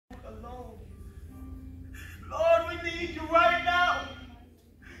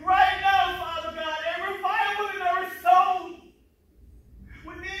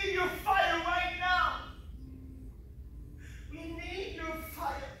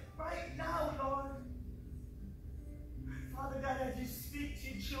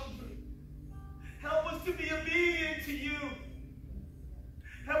children. Help us to be obedient to you.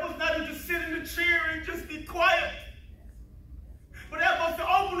 Help us not to just sit in the chair and just be quiet, but help us to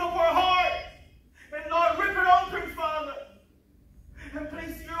open up our heart and, Lord, rip it open, Father, and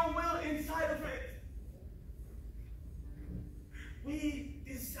place your will inside of it. We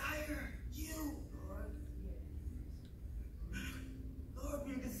desire you, Lord. Lord,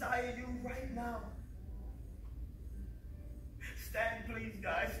 we desire you right now. Stand, please,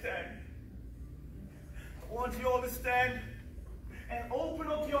 guys, stand. I want you all to stand and open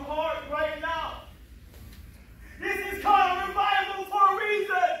up your heart right now. This is called revival for a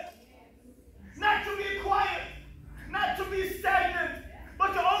reason. Not to be quiet, not to be stagnant,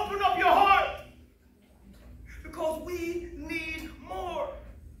 but to open up your heart. Because we need more.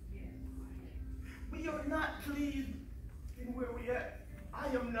 We are not pleased in where we are. I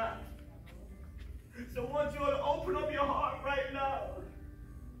am not. So I want you all to open up your heart right now.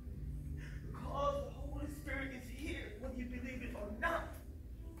 Because the Holy Spirit is here, whether you believe it or not.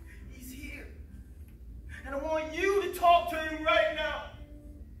 He's here. And I want you to talk to him right now.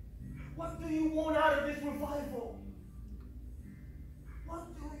 What do you want out of this revival? What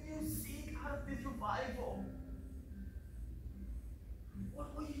do you seek out of this revival?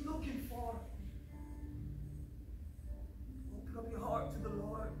 What were you looking for? Open up your heart to the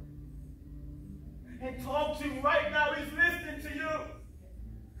Lord. And talk to him right now. He's listening to you.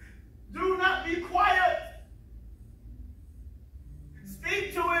 Do not be quiet.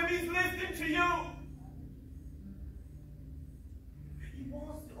 Speak to him. He's listening to you. He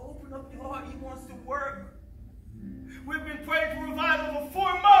wants to open up your heart. He wants to work. We've been praying for revival for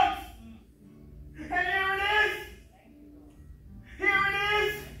 4 months. And here it is. Here it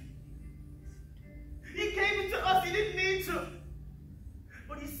is. He gave it to us. He didn't need to.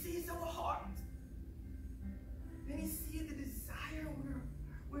 But he sees our heart. And he sees the desire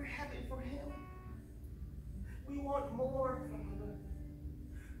we're having for him. We want more, Father.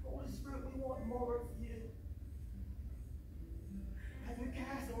 Holy Spirit, we want more of you. As we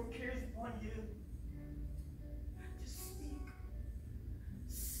cast our cares upon you, just speak.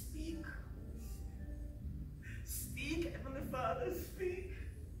 Speak. Speak, Heavenly Father, speak.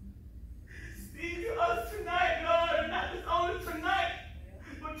 Speak to us tonight, Lord, and not just only tonight,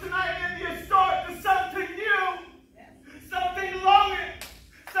 but tonight can be a start to something new. Something longing,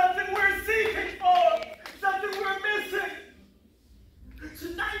 something we're seeking for, something we're missing.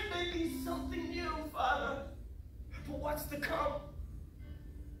 Tonight may be something new, Father, for what's to come.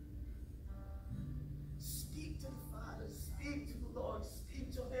 Speak to the Father, speak to the Lord,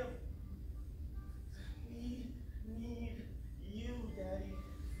 speak to him. We need you, Daddy.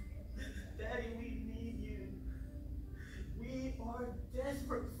 Daddy, we need you. We are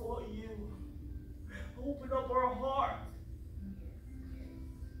desperate for you. Open up our heart.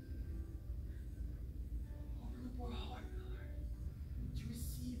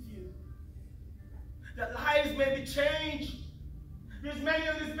 That lives may be changed. There's many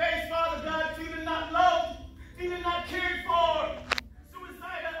of this base, Father God, feeling not loved, feeling not cared for.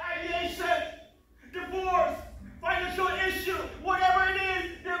 Suicidal ideation, divorce, financial issue, whatever it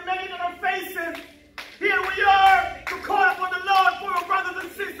is, there are many that are facing. Here we are to call upon the Lord for our brothers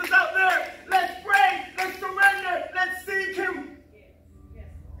and sisters out there. Let's pray, let's surrender, let's seek him.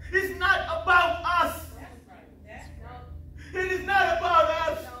 It's not about us. It is not about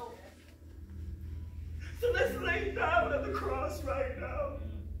us. So let's lay down at the cross right now.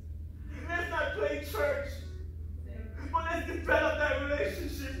 Let's not play church, but let's develop that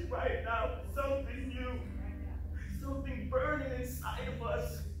relationship right now. Something new, something burning inside of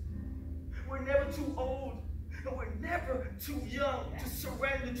us. We're never too old, and we're never too young to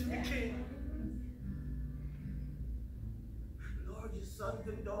surrender to the King. Lord, your sons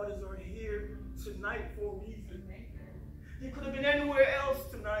and daughters are here tonight for a reason. They could have been anywhere else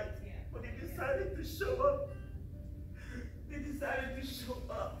tonight. But they decided to show up. They decided to show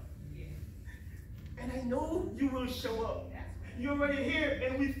up. And I know you will show up. You're already here,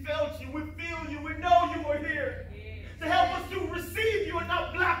 and we felt you. We feel you. We know you are here. To help us to receive you and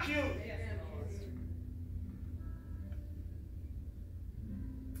not block you.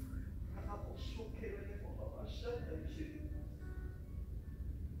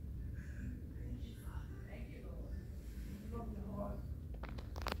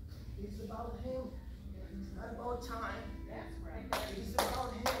 It's about him. It's not about time. That's right. It's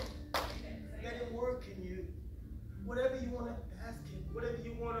about him. Let him work in you. Whatever you want to ask him, whatever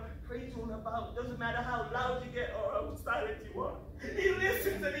you want to praise him about, doesn't matter how loud you get or how silent you are. He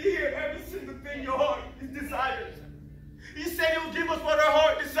listens and he hears every single thing your heart desires. He said he will give us what our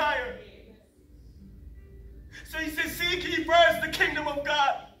heart desires. So he says, seek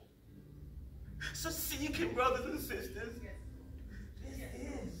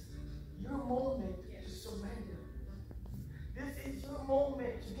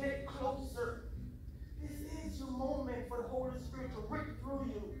moment to get closer. This is your moment for the Holy Spirit to rip through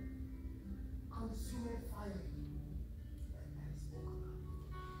you. Consuming fire.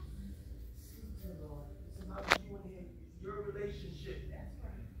 Speak to the Lord. It's about you and him. It's your relationship.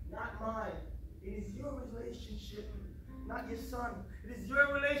 Not mine. It is your relationship, not your son. It is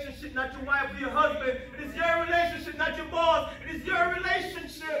your relationship, not your wife or your husband. It is your relationship, not your boss. It is your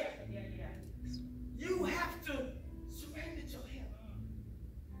relationship. You have to surrender to him.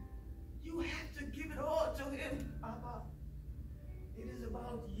 You have to give it all to him. Abba. It is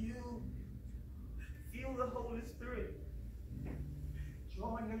about you. Feel the Holy Spirit.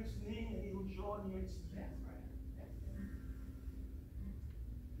 Draw near to me and he will draw near to you.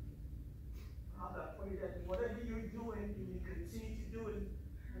 Father, I pray that whatever you're doing, you will continue to do it.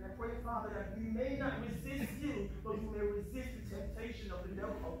 And I pray, Father, that we may not resist you, but we may resist the temptation of the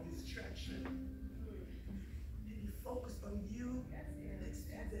devil of distraction. Be focused on you in the next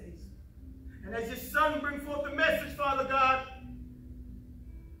 10 days. And as your son brings forth the message, Father God,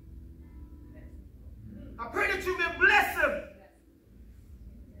 I pray that you may bless him.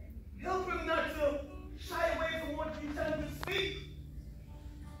 Help him not to shy away from what you tell him to speak.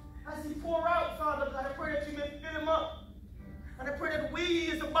 As he pour out, Father God, I pray that you may fill him up. And I pray that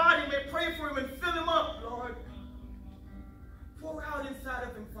we as a body may pray for him and fill him up, Lord. Pour out inside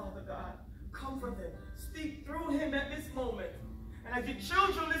of him, Father God. Comfort him. Speak through him at this moment. And as your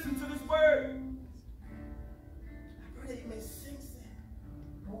children listen to this word,